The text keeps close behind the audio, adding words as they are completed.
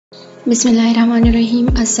Bismillahirrahmanirrahim.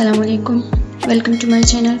 Assalamu alaikum. Welcome to my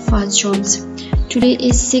channel Fast Jobs. Today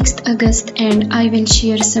is 6th August and I will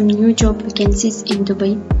share some new job vacancies in Dubai.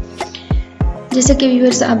 जैसा कि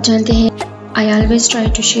viewers आप जानते हैं, I always try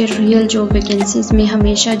to share real job vacancies. मैं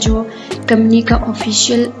हमेशा जो company का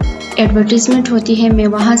official advertisement होती है, मैं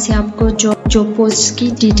वहाँ से आपको जॉब पोस्ट की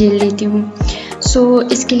डिटेल देती हूँ.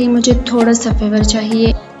 इसके लिए मुझे थोड़ा सा फेवर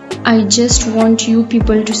चाहिए. I just want you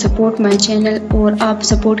people to support my channel. और आप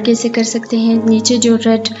सपोर्ट कैसे कर सकते हैं? नीचे जो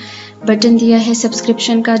रेड बटन दिया है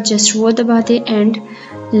सब्सक्रिप्शन का, जस्ट वो दबा दें एंड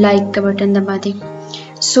लाइक का बटन दबा दें.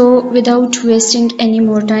 Without wasting any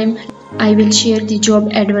more time, I will share the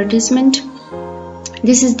job advertisement.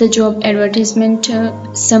 This is the job advertisement.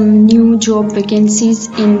 Some new job vacancies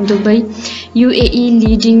in Dubai UAE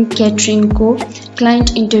leading catering co.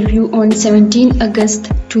 Client interview on 17 August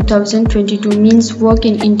 2022 means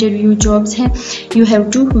walk-in interview jobs हैं. You have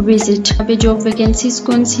to visit. यहाँ पे job vacancies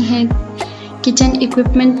कौन सी हैं? Kitchen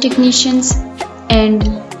equipment technicians and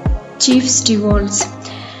chief stewards.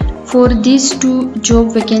 For these two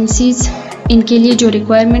job vacancies, इनके लिए जो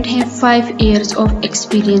requirement है 5 years of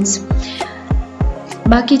experience.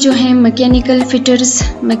 बाकी जो है मैकेनिकल फिटर्स,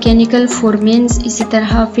 मैकेनिकल फोरमेन्स, इसी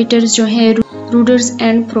तरह फिटर्स जो है रूडर्स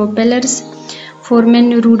and propellers,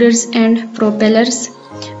 foreman रूडर्स and propellers,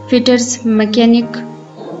 fitters mechanic,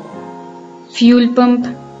 fuel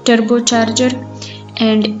pump, turbo charger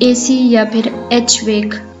and AC या फिर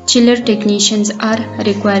HVAC chiller technicians are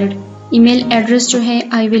required. Email address जो है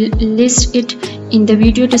I will list it in the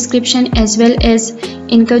video description as well as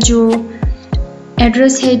इनका जो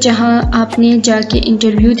address है जहां आपने जाके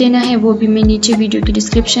इंटरव्यू देना है वो भी मैं नीचे वीडियो की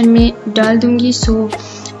डिस्क्रिप्शन में डाल दूंगी.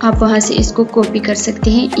 आप वहां से इसको कॉपी कर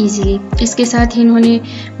सकते हैं इजीली. इसके साथ ही इन्होंने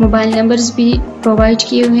मोबाइल नंबर्स भी प्रोवाइड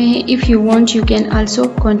किए हुए हैं. If you want you can also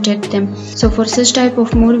contact them. For such type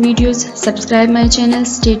of more videos subscribe my channel,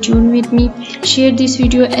 stay tune with me, share this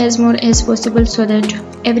video as more as possible so that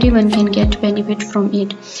everyone can get benefit from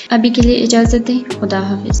it. अभी के लिए इजाज़त दें. खुदा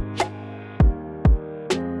हाफिज़.